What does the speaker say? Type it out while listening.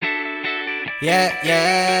Yeah,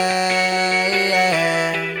 yeah,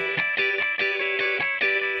 yeah.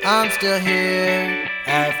 I'm still here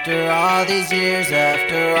after all these years,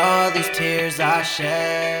 after all these tears I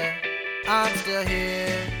shed. I'm still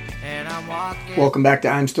here and I'm walking. Welcome back to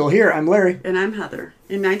I'm Still Here. I'm Larry. And I'm Heather.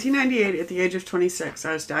 In 1998, at the age of 26,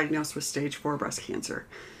 I was diagnosed with stage 4 breast cancer.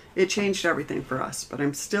 It changed everything for us, but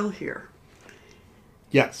I'm still here.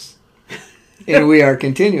 Yes. And we are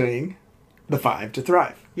continuing the 5 to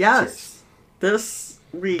Thrive. Yes. series. This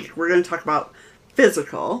week, we're going to talk about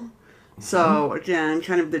physical. So, again,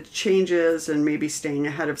 kind of the changes and maybe staying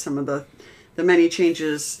ahead of some of the many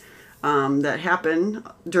changes that happen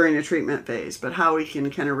during a treatment phase, but how we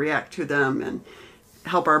can kind of react to them and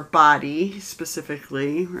help our body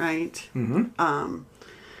specifically, right? Mm-hmm.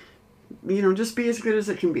 Just be as good as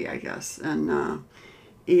it can be, I guess. And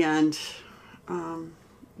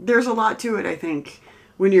there's a lot to it, I think,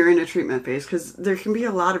 when you're in a treatment phase, because there can be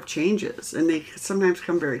a lot of changes, and they sometimes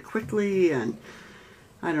come very quickly, and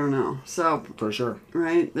I don't know. So, For sure.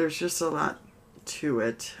 right, there's just a lot to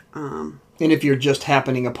it. And if you're just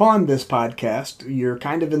happening upon this podcast, you're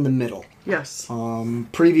kind of in the middle. Yes.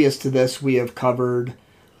 Previous to this, we have covered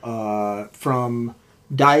from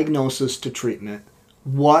diagnosis to treatment,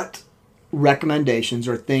 what recommendations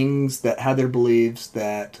or things that Heather believes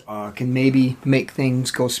that can maybe make things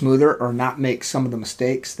go smoother or not make some of the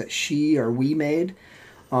mistakes that she or we made.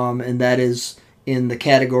 And that is in the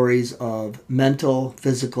categories of mental,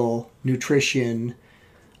 physical, nutrition,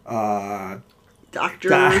 Doctor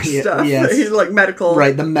yeah, stuff. yes. Like medical.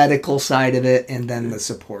 right, the medical side of it, and then the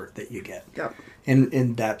support that you get. Yep.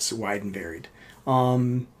 And that's wide and varied.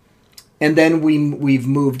 And then we've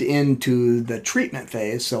moved into the treatment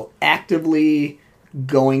phase, so actively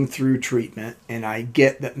going through treatment, and I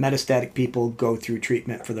get that metastatic people go through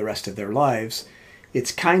treatment for the rest of their lives.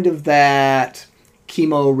 It's kind of that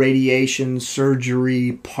chemo, radiation,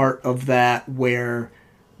 surgery part of that where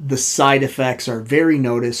the side effects are very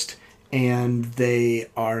noticed and they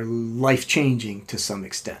are life-changing to some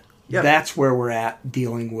extent. Yep. That's where we're at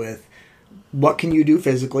dealing with what can you do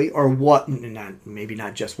physically, or maybe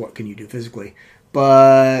not just what can you do physically,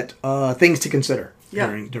 but things to consider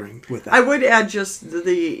during with that. I would add just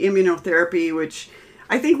the immunotherapy, which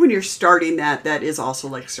I think when you're starting that is also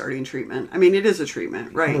like starting treatment. I mean, it is a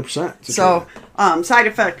treatment, right? 100%. So side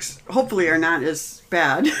effects hopefully are not as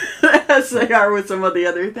bad as they are with some of the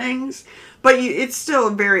other things. But it's still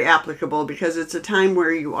very applicable because it's a time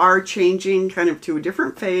where you are changing kind of to a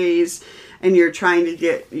different phase and you're trying to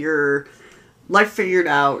get your life figured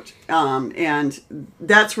out. And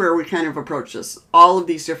that's where we kind of approach this. All of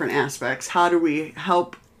these different aspects. How do we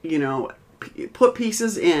help, put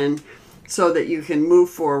pieces in so that you can move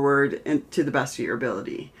forward and to the best of your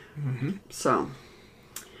ability. Mm-hmm. So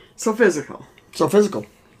physical. So physical.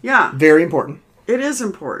 Yeah. Very important. It is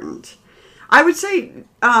important. I would say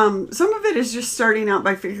some of it is just starting out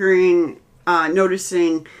by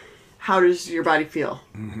noticing how does your body feel?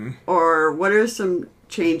 Mm-hmm. Or what are some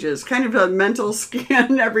changes? Kind of a mental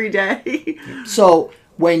scan every day. So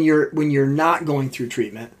when you're not going through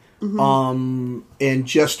treatment, Mm-hmm. And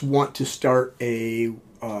just want to start a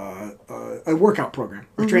workout program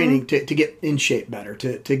or training to get in shape better,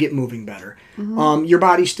 to get moving better, your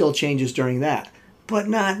body still changes during that, but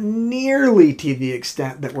not nearly to the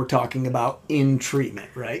extent that we're talking about in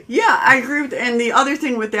treatment, right? Yeah, I agree with. And the other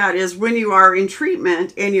thing with that is when you are in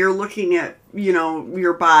treatment and you're looking at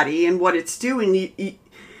your body and what it's doing,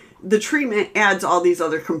 the treatment adds all these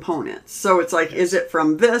other components. So it's like, is it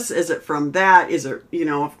from this? Is it from that? Is it,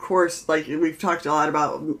 of course, like we've talked a lot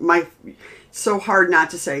about so hard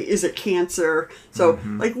not to say, is it cancer? So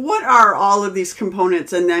like, what are all of these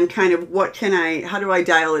components? And then kind of how do I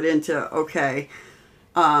dial it into, okay,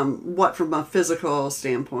 what from a physical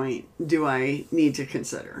standpoint do I need to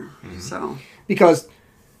consider? So, because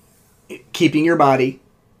keeping your body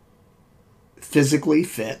physically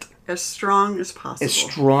fit, as strong as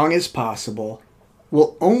possible,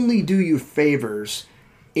 will only do you favors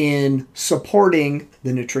in supporting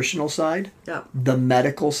the nutritional side, Yep. the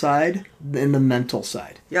medical side, and the mental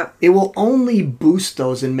side. Yep. It will only boost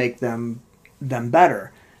those and make them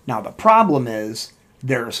better. Now, the problem is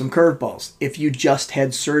there are some curveballs. If you just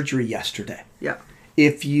had surgery yesterday, Yep.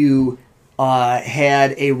 if you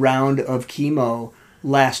had a round of chemo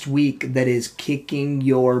last week that is kicking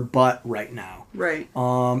your butt right now, Right.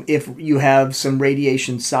 if you have some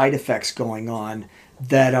radiation side effects going on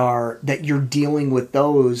that you're dealing with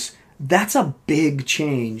those, that's a big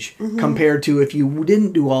change compared to if you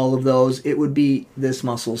didn't do all of those. It would be this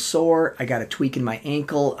muscle's sore, I got a tweak in my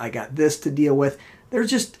ankle, I got this to deal with. There's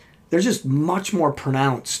just much more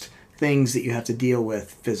pronounced things that you have to deal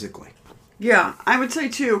with physically. Yeah, I would say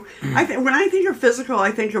too. I think when I think of physical,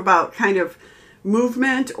 I think about kind of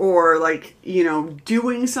movement or like,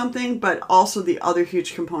 doing something, but also the other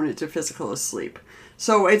huge component to physical is sleep.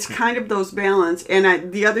 So it's kind of those balance.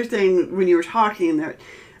 And the other thing when you were talking that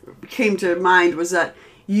came to mind was that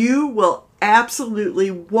you will absolutely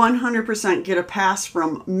 100% get a pass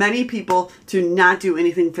from many people to not do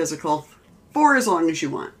anything physical for as long as you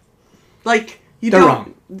want. Like, they're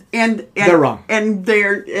wrong. And they're wrong. And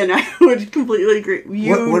I would completely agree.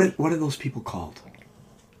 What are those people called?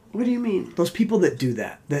 What do you mean? Those people that do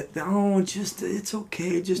that it's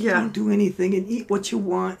okay, just don't do anything and eat what you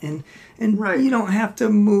want and right. You don't have to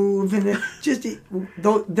move and they're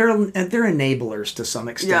enablers to some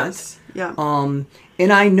extent. Yes. Yeah.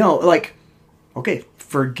 And I know, like, okay,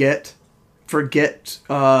 forget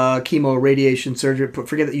chemo, radiation, surgery,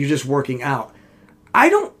 forget that you're just working out. I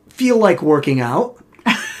don't feel like working out.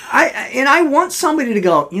 I want somebody to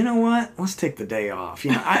go, you know what? Let's take the day off.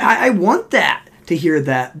 I want that. To hear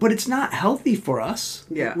that, but it's not healthy for us.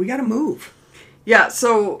 Yeah, we got to move. Yeah,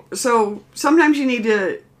 so sometimes you need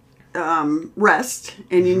to rest,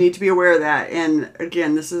 and you need to be aware of that. And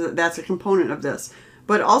again, that's a component of this.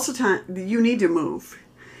 But also, you need to move,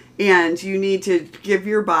 and you need to give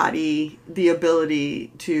your body the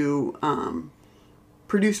ability to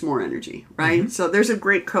produce more energy. Right. Mm-hmm. So there's a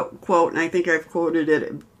great quote, and I think I've quoted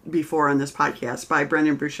it before on this podcast by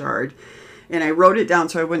Brendon Burchard, and I wrote it down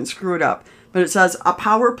so I wouldn't screw it up. But it says, a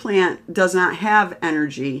power plant does not have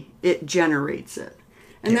energy, it generates it.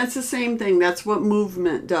 And that's the same thing. That's what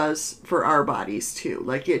movement does for our bodies, too.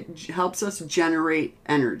 Like, it helps us generate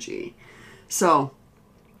energy. So,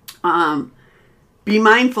 be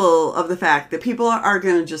mindful of the fact that people are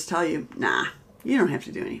going to just tell you, nah, you don't have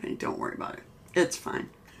to do anything. Don't worry about it. It's fine.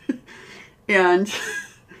 And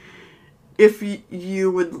if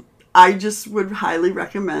you would, I just would highly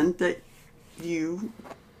recommend that you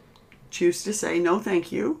choose to say no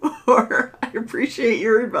thank you, or I appreciate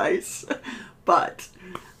your advice, but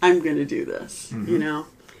I'm going to do this. Mm-hmm.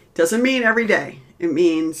 Doesn't mean every day. It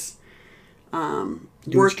means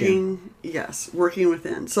working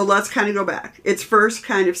within. So let's kind of go back. It's first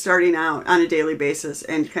kind of starting out on a daily basis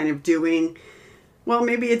and kind of doing, well,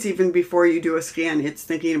 maybe it's even before you do a scan, it's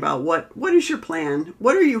thinking about what is your plan?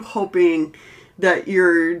 What are you hoping that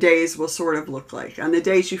your days will sort of look like? On the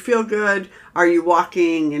days you feel good, are you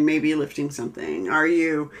walking and maybe lifting something? Are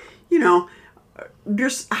you,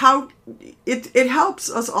 just how it helps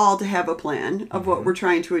us all to have a plan of what we're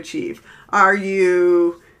trying to achieve. Are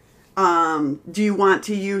you, do you want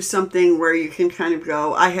to use something where you can kind of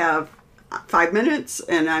go, I have 5 minutes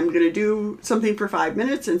and I'm going to do something for 5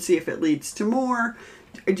 minutes and see if it leads to more?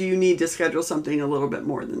 Do you need to schedule something a little bit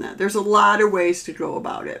more than that? There's a lot of ways to go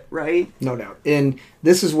about it, right? No doubt. And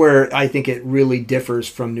this is where I think it really differs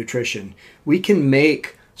from nutrition. We can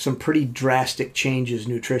make some pretty drastic changes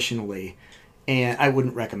nutritionally, and I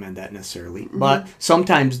wouldn't recommend that necessarily. Mm-hmm. But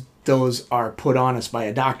sometimes those are put on us by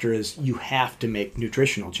a doctor as you have to make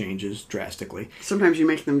nutritional changes drastically. Sometimes you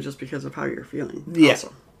make them just because of how you're feeling. Yeah.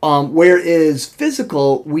 Also. Whereas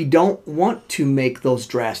physical, we don't want to make those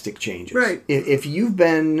drastic changes. Right. If you've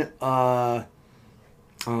been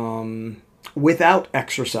without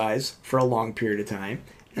exercise for a long period of time,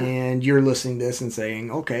 and you're listening to this and saying,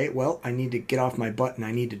 okay, well, I need to get off my butt and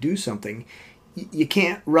I need to do something, you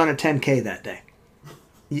can't run a 10K that day.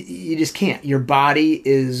 You just can't. Your body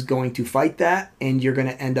is going to fight that, and you're going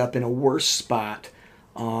to end up in a worse spot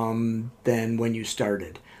than when you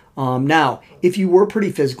started. Now, if you were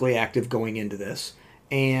pretty physically active going into this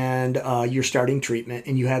and you're starting treatment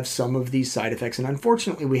and you have some of these side effects, and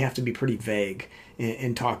unfortunately we have to be pretty vague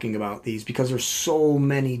in talking about these because there's so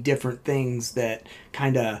many different things that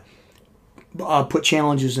kind of put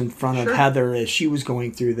challenges in front of Heather as she was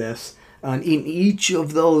going through this. And each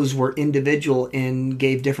of those were individual and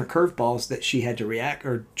gave different curveballs that she had to react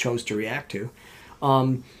or chose to react to.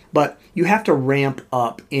 But you have to ramp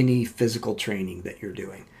up any physical training that you're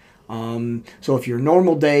doing. So if your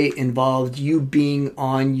normal day involved you being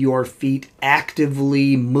on your feet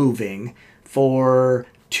actively moving for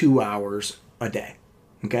 2 hours a day,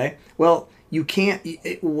 okay? Well, you can't.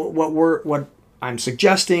 What I'm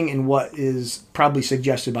suggesting and what is probably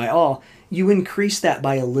suggested by all, you increase that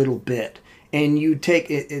by a little bit, and you take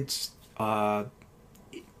it. It's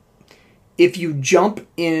if you jump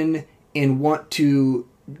in and want to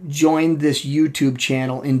join this YouTube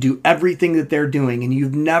channel and do everything that they're doing, and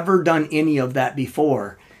you've never done any of that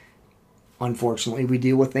before, unfortunately, we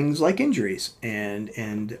deal with things like injuries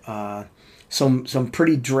and some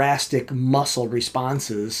pretty drastic muscle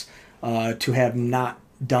responses to have not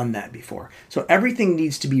done that before. So everything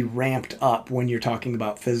needs to be ramped up when you're talking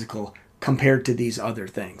about physical compared to these other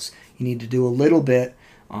things. You need to do a little bit,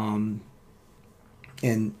 and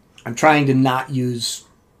I'm trying to not use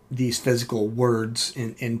these physical words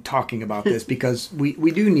in talking about this because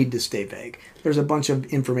we do need to stay vague. There's a bunch of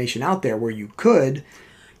information out there where you could.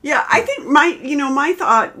 Yeah, I think my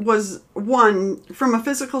thought was, one, from a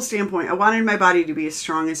physical standpoint, I wanted my body to be as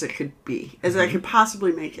strong as it could be, as I could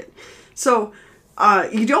possibly make it. So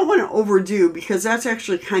you don't want to overdo, because that's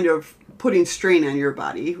actually kind of putting strain on your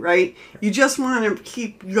body, right? You just want to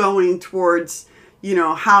keep going towards,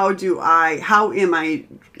 how am I,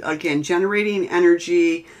 again, generating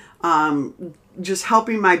energy, just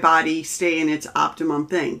helping my body stay in its optimum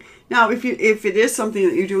thing. Now, if it is something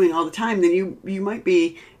that you're doing all the time, then you might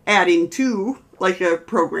be adding to like a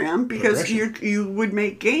program, because you would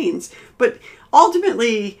make gains. But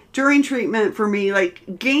ultimately, during treatment for me, like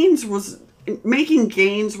making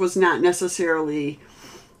gains was not necessarily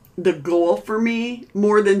the goal for me,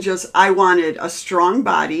 more than just I wanted a strong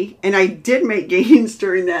body, and I did make gains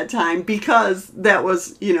during that time because that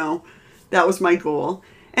was my goal.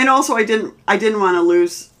 And also I didn't want to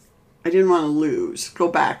lose, go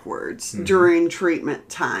backwards during treatment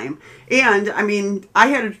time. And I mean, I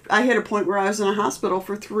had a point where I was in a hospital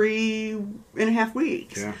for 3.5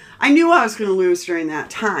 weeks. Yeah. I knew I was going to lose during that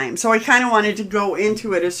time. So I kind of wanted to go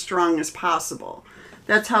into it as strong as possible.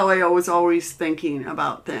 That's how I was always thinking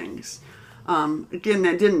about things. Again,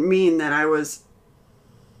 that didn't mean that I was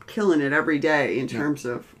killing it every day in terms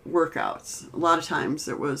of workouts. A lot of times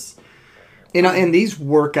it was... And these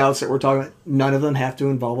workouts that we're talking about, none of them have to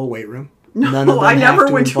involve a weight room. No, I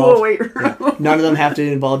never went to a weight room. Yeah, none of them have to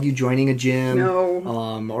involve you joining a gym,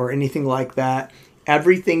 or anything like that.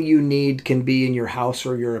 Everything you need can be in your house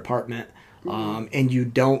or your apartment, and you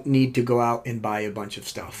don't need to go out and buy a bunch of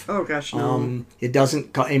stuff. Oh gosh, no. It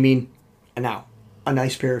doesn't. Now a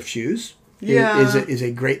nice pair of shoes is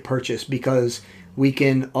a great purchase, because we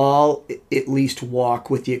can all at least walk,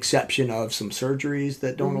 with the exception of some surgeries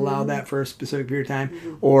that don't allow that for a specific period of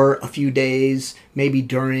time, or a few days, maybe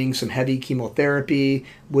during some heavy chemotherapy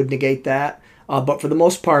would negate that. But for the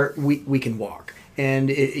most part, we can walk. And,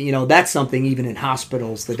 that's something even in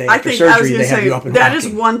hospitals, the day after surgery, they have you up and that walking.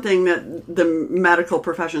 Is one thing that the medical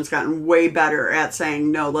profession's gotten way better at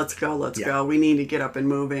saying, no, let's go. We need to get up and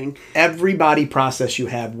moving. Every body process you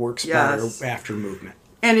have works better after movement.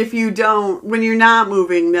 And if you don't, when you're not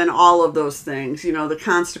moving, then all of those things, the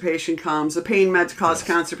constipation comes, the pain meds cause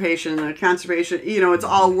constipation, the constipation, it's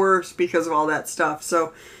all worse because of all that stuff.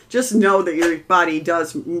 So just know that your body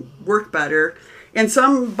does work better. And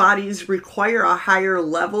some bodies require a higher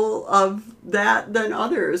level of that than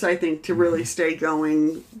others, I think, to really stay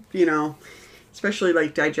going, especially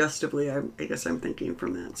like digestively, I guess I'm thinking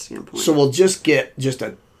from that standpoint. So we'll just get just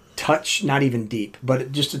a touch, not even deep,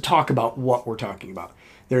 but just to talk about what we're talking about.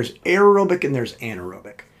 There's aerobic and there's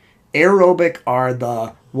anaerobic. Aerobic are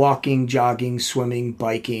the walking, jogging, swimming,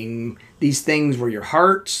 biking, these things where your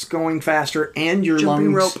heart's going faster and your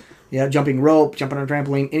jumping lungs... rope. Yeah, jumping rope, jumping on a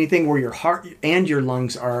trampoline, anything where your heart and your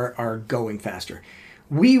lungs are going faster.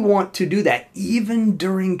 We want to do that even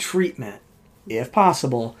during treatment, if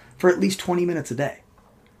possible, for at least 20 minutes a day.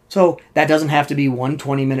 So that doesn't have to be one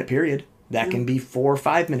 20-minute period. That can be 4 or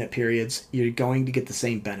 5-minute periods. You're going to get the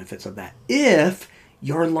same benefits of that if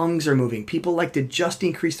your lungs are moving. People like to just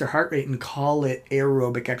increase their heart rate and call it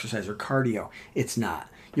aerobic exercise or cardio. It's not.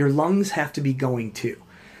 Your lungs have to be going too.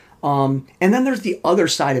 And then there's the other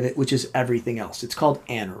side of it, which is everything else. It's called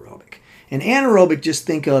anaerobic. And anaerobic, just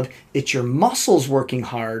think of it's your muscles working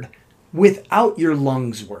hard without your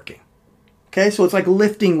lungs working. Okay, so it's like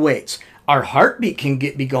lifting weights. Our heartbeat can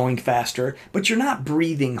be going faster, but you're not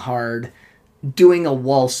breathing hard, doing a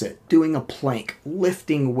wall sit, doing a plank,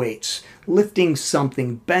 lifting weights, lifting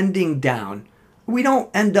something, bending down. We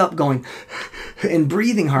don't end up going and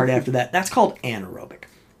breathing hard after that. That's called anaerobic.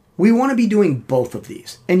 We want to be doing both of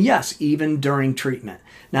these. And yes, even during treatment.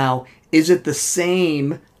 Now, is it the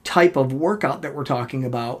same type of workout that we're talking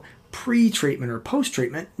about pre-treatment or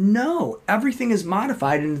post-treatment? No. Everything is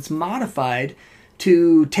modified, and it's modified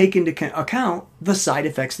to take into account the side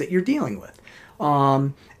effects that you're dealing with.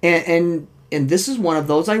 And this is one of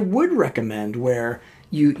those I would recommend, where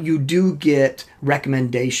you do get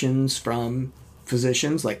recommendations from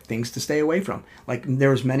physicians, like things to stay away from. Like there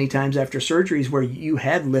was many times after surgeries where you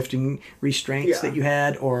had lifting restraints that you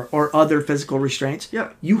had, or other physical restraints.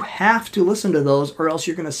 Yep. You have to listen to those, or else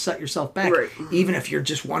you're going to set yourself back. Right. Even if you're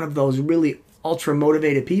just one of those really ultra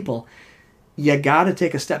motivated people, you got to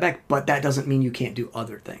take a step back. But that doesn't mean you can't do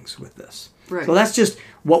other things with this. Right. So that's just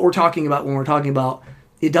what we're talking about when we're talking about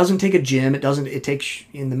It doesn't take a gym. It takes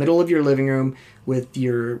in the middle of your living room with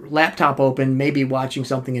your laptop open, maybe watching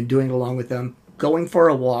something and doing it along with them, going for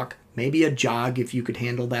a walk, maybe a jog if you could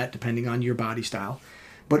handle that depending on your body style.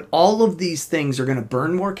 But all of these things are going to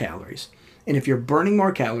burn more calories. And if you're burning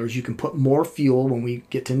more calories, you can put more fuel when we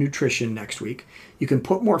get to nutrition next week. You can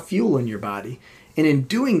put more fuel in your body. And in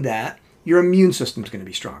doing that, your immune system is going to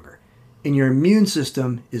be stronger. And your immune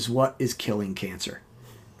system is what is killing cancer.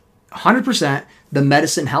 100%, the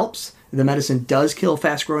medicine helps. The medicine does kill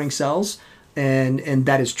fast-growing cells, and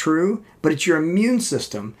that is true. But it's your immune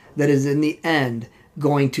system that is, in the end,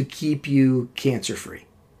 going to keep you cancer-free.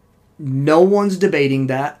 No one's debating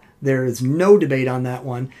that. There is no debate on that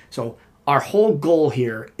one. So our whole goal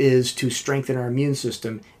here is to strengthen our immune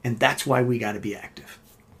system, and that's why we got to be active.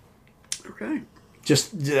 Okay.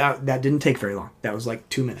 Just that didn't take very long. That was like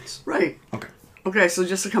 2 minutes. Right. Okay. Okay, so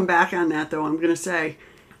just to come back on that, though, I'm going to say,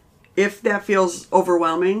 if that feels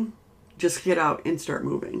overwhelming, just get out and start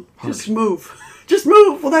moving. 100%. Just move. Just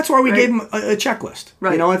move. Well, that's why we Right. gave them a checklist.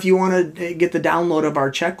 Right. You know, if you want to get the download of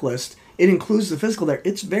our checklist, it includes the physical there.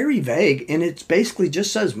 It's very vague, and it basically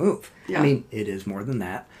just says move. Yeah. I mean, it is more than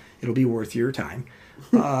that. It'll be worth your time.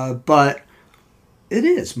 But it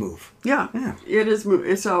is move. Yeah. Yeah. It is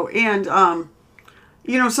move. So, and,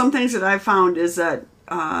 you know, some things that I've found is that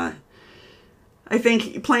I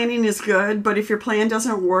think planning is good, but if your plan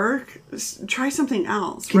doesn't work, try something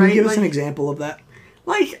else. Can right? you give us an example of that?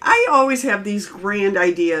 Like, I always have these grand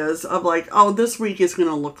ideas of like, oh, this week is going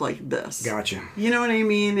to look like this. Gotcha. You know what I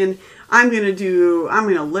mean? And I'm going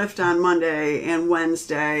to lift on Monday and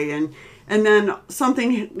Wednesday, and then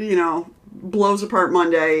something, you know, blows apart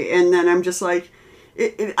Monday, and then I'm just like,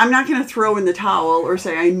 I'm not going to throw in the towel or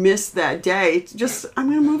say I missed that day. It's just, I'm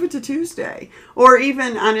going to move it to Tuesday. Or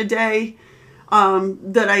even on a day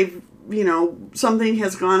that I've, you know, something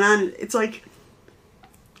has gone on. It's like,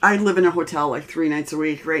 I live in a hotel like 3 nights a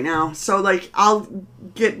week right now. So like I'll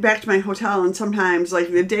get back to my hotel, and sometimes like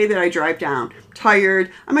the day that I drive down, tired,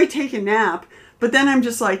 I might take a nap, but then I'm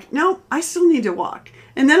just like, no, I still need to walk.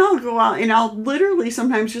 And then I'll go out and I'll literally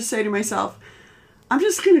sometimes just say to myself, I'm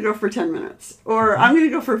just going to go for 10 minutes or I'm going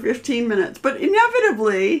to go for 15 minutes. But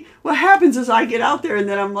inevitably what happens is I get out there and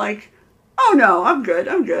then I'm like, oh no, I'm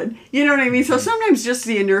good. You know what I mean? So sometimes just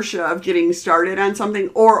the inertia of getting started on something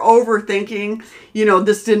or overthinking, you know,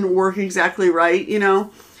 this didn't work exactly right, you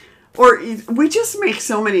know, or we just make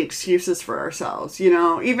so many excuses for ourselves, you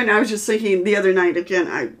know. Even I was just thinking the other night,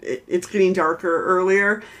 again, it's getting darker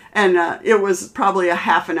earlier, and it was probably a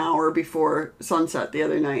half an hour before sunset the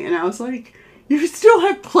other night. And I was like, you still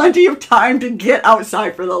have plenty of time to get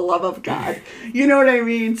outside, for the love of God. You know what I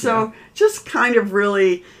mean? So just kind of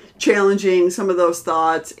really challenging some of those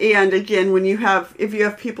thoughts. And again, if you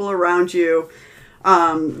have people around you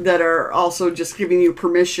that are also just giving you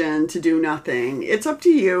permission to do nothing, it's up to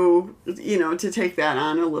you, you know, to take that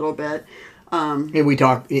on a little bit. And we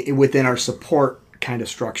talk within our support kind of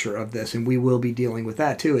structure of this, and we will be dealing with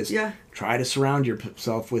that too, is try to surround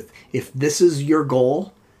yourself with, if this is your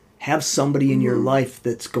goal, have somebody in your life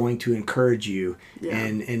that's going to encourage you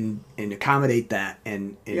and accommodate that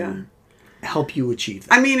and help you achieve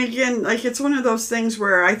that. I mean, again, like, it's one of those things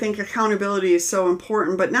where I think accountability is so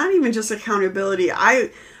important, but not even just accountability. I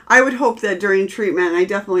would hope that during treatment, and I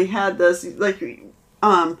definitely had this, like,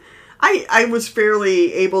 I was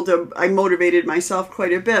fairly able to, I motivated myself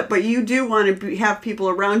quite a bit, but you do want to have people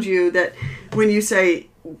around you that when you say,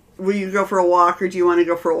 will you go for a walk, or do you want to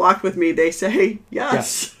go for a walk with me? They say,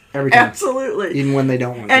 yes. Every time. Absolutely. Even when they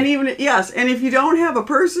don't want to. And even, yes. And if you don't have a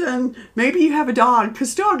person, maybe you have a dog,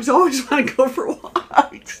 because dogs always want to go for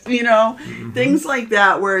walks, you know, things like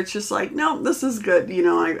that, where it's just like, no, this is good. You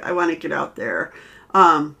know, I want to get out there.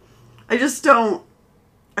 I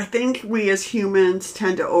think we as humans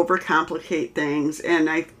tend to overcomplicate things. And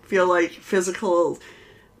I feel like physical,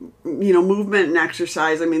 you know, movement and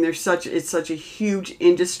exercise, I mean, it's such a huge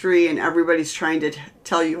industry, and everybody's trying to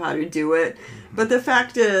tell you how to do it. But the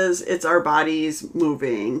fact is, it's our bodies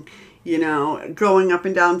moving, you know, going up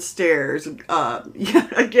and down stairs.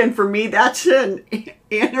 Again, for me, that's an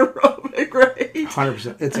anaerobic, right?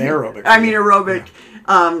 100%. It's aerobic. I mean, aerobic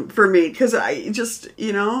for me, because I just,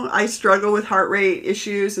 you know, I struggle with heart rate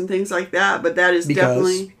issues and things like that. But that is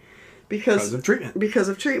definitely because of treatment. Because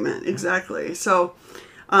of treatment, exactly. So,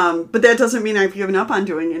 but that doesn't mean I've given up on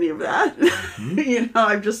doing any of that. You know,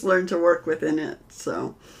 I've just learned to work within it.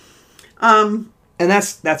 So, and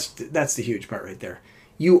that's the huge part right there.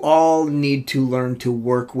 You all need to learn to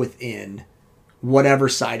work within whatever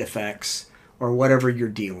side effects or whatever you're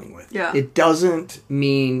dealing with. Yeah. It doesn't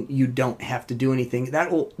mean you don't have to do anything.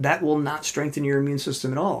 That will not strengthen your immune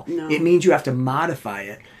system at all. No. It means you have to modify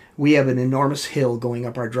it. We have an enormous hill going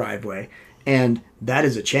up our driveway, and that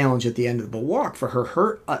is a challenge at the end of the walk for her.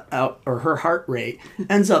 Her heart rate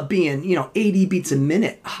ends up being 80 beats a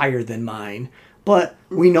minute higher than mine, but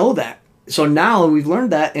we know that. So now we've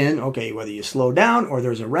learned that, and okay, whether you slow down or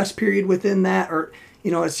there's a rest period within that, or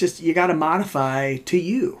it's just you got to modify to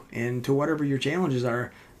you and to whatever your challenges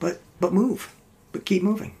are, but move, but keep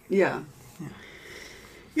moving. Yeah.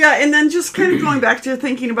 Yeah, and then just kind of going back to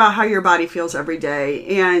thinking about how your body feels every day,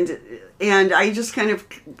 and I just kind of,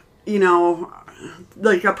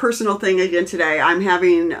 like a personal thing again today, I'm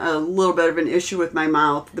having a little bit of an issue with my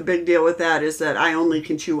mouth. The big deal with that is that I only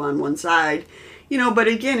can chew on one side, but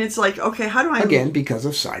again, it's like, okay, how do I... Again, because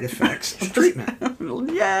of side effects of treatment.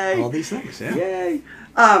 Yay! All these things, yeah. Yay!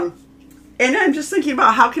 And I'm just thinking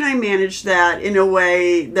about how can I manage that in a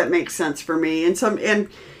way that makes sense for me, and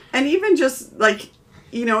even just like...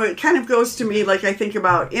 it kind of goes to me, like I think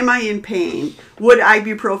about, am I in pain? Would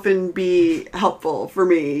ibuprofen be helpful for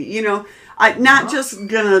me? I'm not just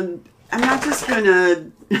gonna,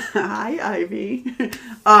 hi Ivy,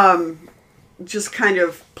 just kind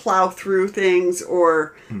of plow through things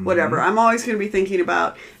or whatever. I'm always going to be thinking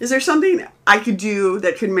about, is there something I could do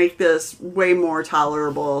that could make this way more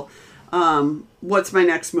tolerable? What's my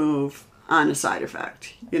next move on a side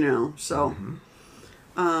effect? So...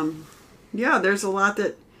 yeah, there's a lot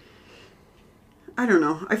that, I don't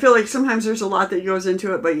know. I feel like sometimes there's a lot that goes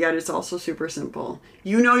into it, but yet it's also super simple.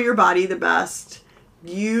 You know your body the best.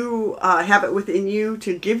 You have it within you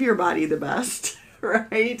to give your body the best,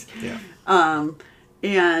 right? Yeah.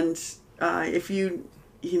 And if you.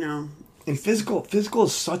 And physical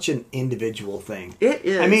is such an individual thing. It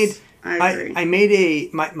is. I agree. I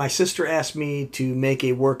made my sister asked me to make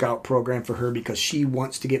a workout program for her because she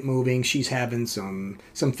wants to get moving. She's having some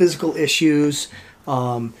physical issues,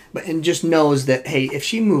 and just knows that, hey, if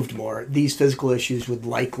she moved more, these physical issues would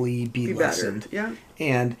likely be lessened. Better.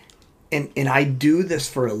 Yeah. And I do this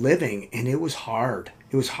for a living, and it was hard.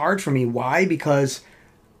 It was hard for me. Why? Because,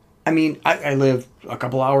 I live a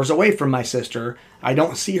couple hours away from my sister. I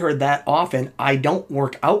don't see her that often. I don't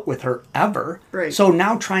work out with her ever. Right. So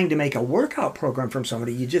now trying to make a workout program from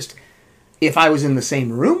somebody, if I was in the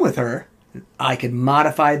same room with her, I could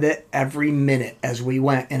modify that every minute as we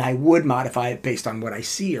went, and I would modify it based on what I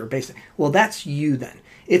see or well, that's you then.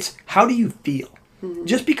 It's how do you feel? Mm-hmm.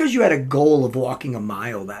 Just because you had a goal of walking a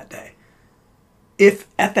mile that day, if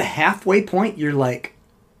at the halfway point you're like,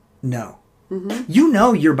 no, you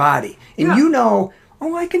know your body, and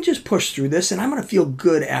I can just push through this and I'm going to feel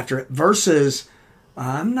good after it versus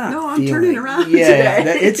I'm not I'm turning around today.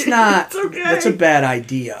 today. It's not, it's okay. That's a bad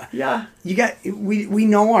idea. Yeah. We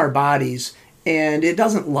know our bodies and it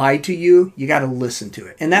doesn't lie to you. You got to listen to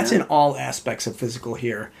it. And that's in all aspects of physical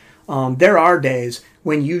here. There are days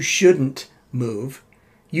when you shouldn't move.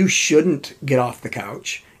 You shouldn't get off the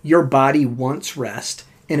couch. Your body wants rest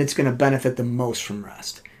and it's going to benefit the most from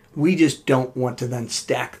rest. We just don't want to then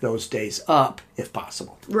stack those days up if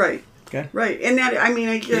possible. Right. Okay. Right. And that,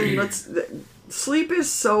 again, sleep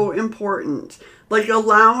is so important. Like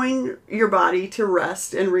allowing your body to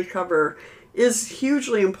rest and recover is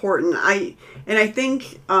hugely important. I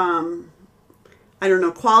think, I don't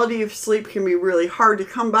know, quality of sleep can be really hard to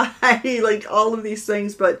come by, like all of these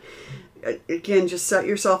things. But again, just set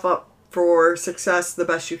yourself up for success the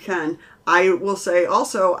best you can. I will say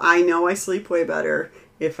also, I know I sleep way better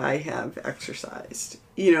if I have exercised,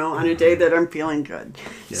 on a day that I'm feeling good.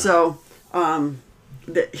 Yeah. So,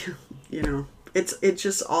 it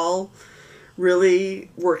just all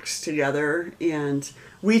really works together. And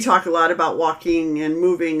we talk a lot about walking and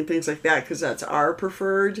moving and things like that because that's our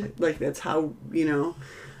preferred, like that's how,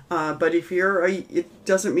 but if it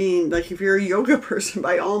doesn't mean, like if you're a yoga person,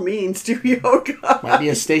 by all means do yoga. Might be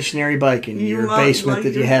a stationary bike in your basement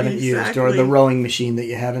that you haven't used, or the rowing machine that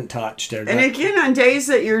you haven't touched. And again, on days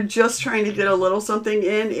that you're just trying to get a little something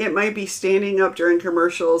in, it might be standing up during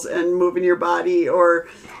commercials and moving your body, or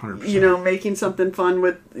 100%. Making something fun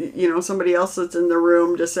with somebody else that's in the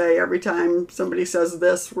room to say every time somebody says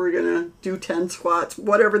this, we're gonna do 10 squats,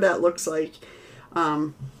 whatever that looks like.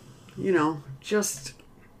 Just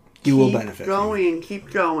you will benefit.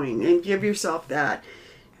 Keep going, and give yourself that.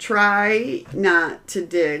 Try not to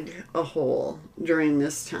dig a hole during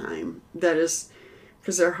this time. That is,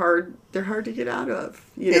 because they're hard to get out of.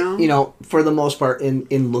 For the most part,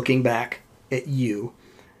 in looking back at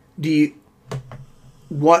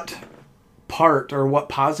what part or what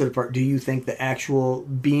positive part do you think the actual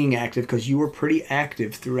being active? Because you were pretty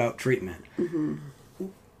active throughout treatment. Mm-hmm.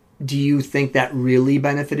 do you think that really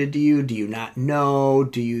benefited you? Do you not know?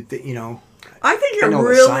 Do you I think it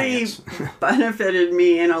really benefited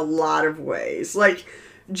me in a lot of ways. Like,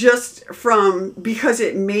 just because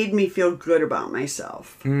it made me feel good about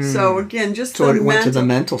myself. So again, just it went to the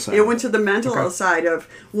mental side. It went to the mental side of,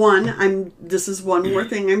 one, this is one more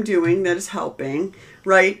thing I'm doing that is helping,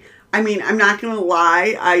 right? I mean, I'm not going to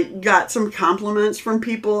lie. I got some compliments from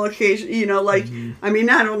people occasionally, I mean,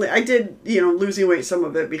 not only, I did, losing weight, some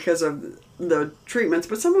of it because of the treatments,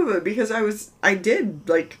 but some of it because I did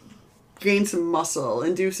like gain some muscle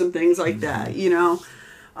and do some things like that,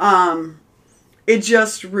 it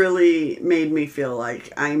just really made me feel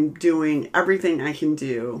like I'm doing everything I can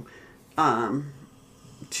do to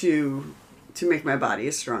make my body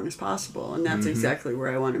as strong as possible. And that's exactly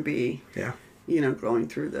where I want to be, going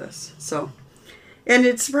through this. So, and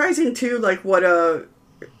it's surprising too, like rather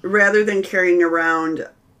than carrying around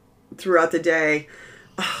throughout the day,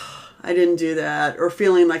 I didn't do that, or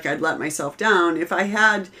feeling like I'd let myself down. If I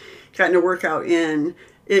had gotten a workout in,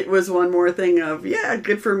 it was one more thing of,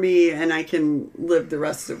 good for me, and I can live the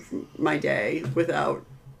rest of my day without,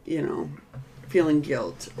 feeling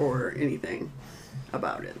guilt or anything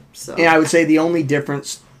about it. So yeah, I would say the only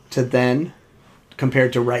difference to then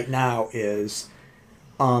compared to right now is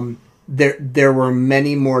there were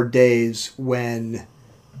many more days when,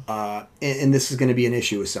 and this is going to be an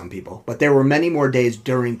issue with some people, but there were many more days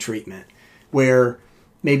during treatment where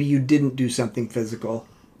maybe you didn't do something physical,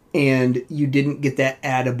 and you didn't get that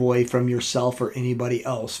attaboy from yourself or anybody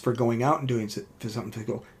else for going out and doing something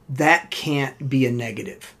physical. That can't be a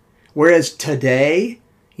negative. Whereas today,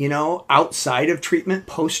 outside of treatment,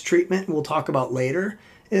 post-treatment, we'll talk about later,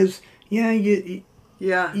 is, you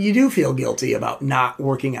do feel guilty about not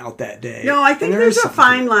working out that day. No, I think there's a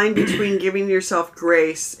fine line between giving yourself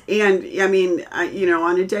grace and, I mean,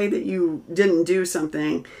 on a day that you didn't do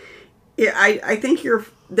something, I think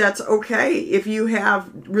that's okay if you have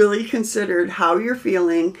really considered how you're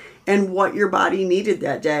feeling and what your body needed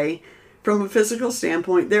that day. From a physical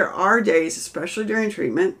standpoint, there are days, especially during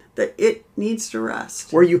treatment, that it needs to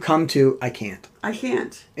rest. Where you come to, I can't. I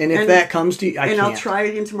can't. And if that comes to you, I can't. And I'll try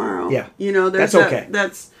again tomorrow. Yeah. That's okay.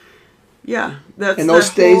 That's and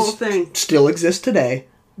those that whole days thing. Still exist today,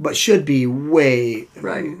 but should be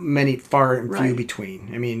far and few Right.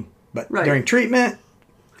 between. I mean, but during treatment,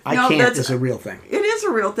 I can't is a real thing. It is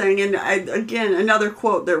a real thing. And again, another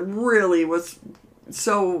quote that really was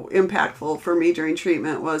so impactful for me during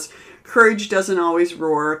treatment was, courage doesn't always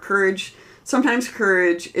roar. Sometimes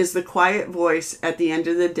courage is the quiet voice at the end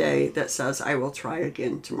of the day that says, I will try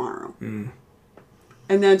again tomorrow. And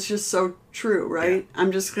that's just so true, right? Yeah. I'm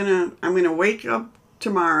going to wake up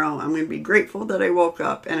tomorrow. I'm going to be grateful that I woke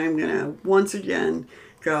up, and I'm going to once again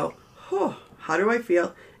go, how do I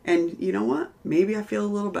feel? And you know what? Maybe I feel a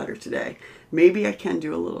little better today. Maybe I can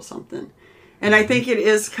do a little something. And I think it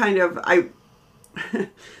is kind of,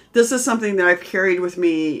 this is something that I've carried with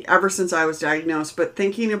me ever since I was diagnosed, but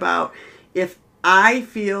thinking about, if I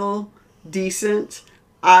feel decent,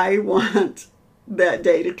 I want that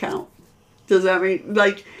day to count. Does that mean,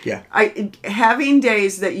 having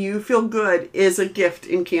days that you feel good is a gift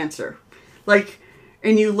in cancer.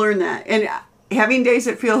 And you learn that. And having days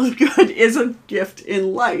that feel good is a gift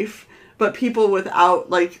in life, but people without,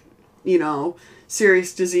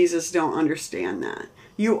 serious diseases don't understand that.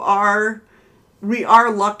 We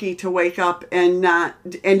are lucky to wake up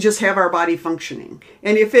and just have our body functioning.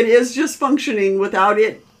 And if it is just functioning without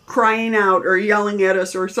it crying out or yelling at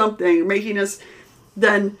us or something, making us,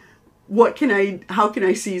 then how can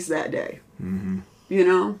I seize that day?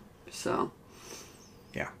 So.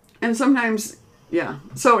 Yeah. And sometimes,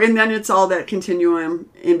 so, and then it's all that continuum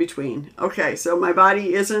in between. Okay, so my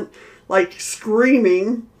body isn't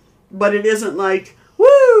screaming, but it isn't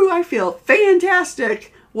woo, I feel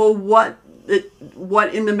fantastic. Well, what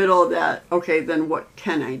in the middle of that? Okay, then what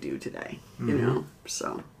can I do today?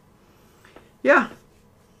 So, yeah,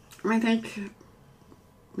 I think,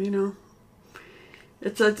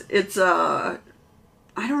 it's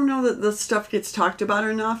I don't know that this stuff gets talked about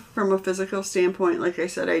enough from a physical standpoint. Like I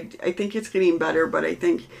said, I think it's getting better, but I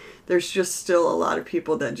think there's just still a lot of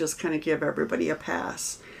people that just kind of give everybody a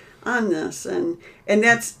pass on this, and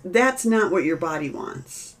that's not what your body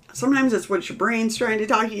wants. Sometimes it's what your brain's trying to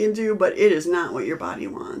talk you into, but it is not what your body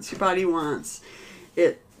wants. Your body wants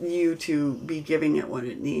you to be giving it what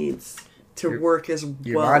it needs to work as well.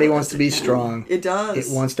 Your body wants to be strong. It does.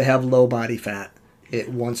 It wants to have low body fat. It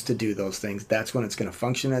wants to do those things. That's when it's going to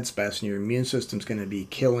function at its best, and your immune system's going to be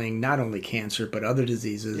killing not only cancer, but other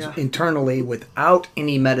diseases internally without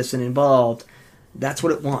any medicine involved. That's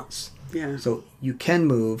what it wants. Yeah. So you can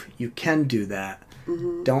move. You can do that.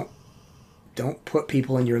 Don't put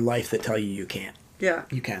people in your life that tell you you can't. Yeah.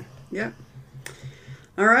 You can. Yeah.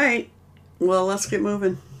 All right. Well, let's get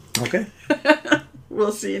moving. Okay.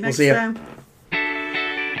 We'll see you next see ya. time.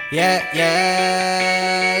 Yeah,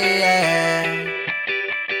 yeah, yeah.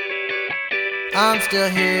 I'm still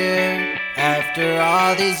here after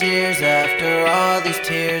all these years, after all these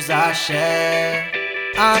tears I shed.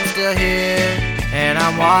 I'm still here and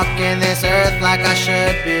I'm walking this earth like I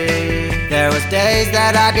should be. There was days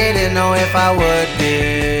that I didn't know if I would be.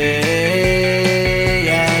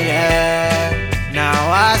 Yeah, yeah.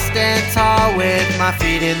 Now I stand tall with my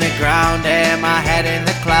feet in the ground and my head in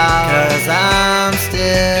the clouds. 'Cause I'm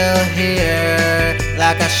still here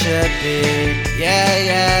like I should be. Yeah,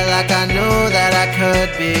 yeah, like I knew that I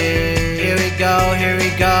could be. Here we go, here we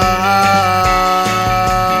go.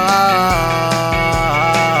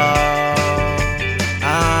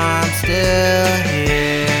 I'm still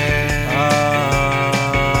here.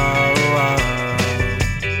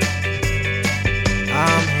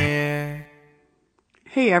 I'm here.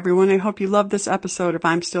 Hey everyone, I hope you loved this episode of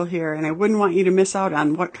I'm Still Here, and I wouldn't want you to miss out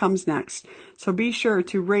on what comes next. So be sure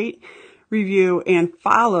to rate, review, and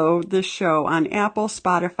follow this show on Apple,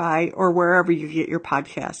 Spotify, or wherever you get your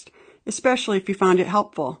podcast, especially if you found it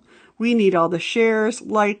helpful. We need all the shares,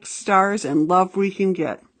 likes, stars, and love we can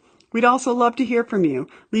get. We'd also love to hear from you.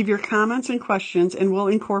 Leave your comments and questions, and we'll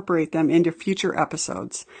incorporate them into future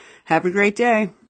episodes. Have a great day.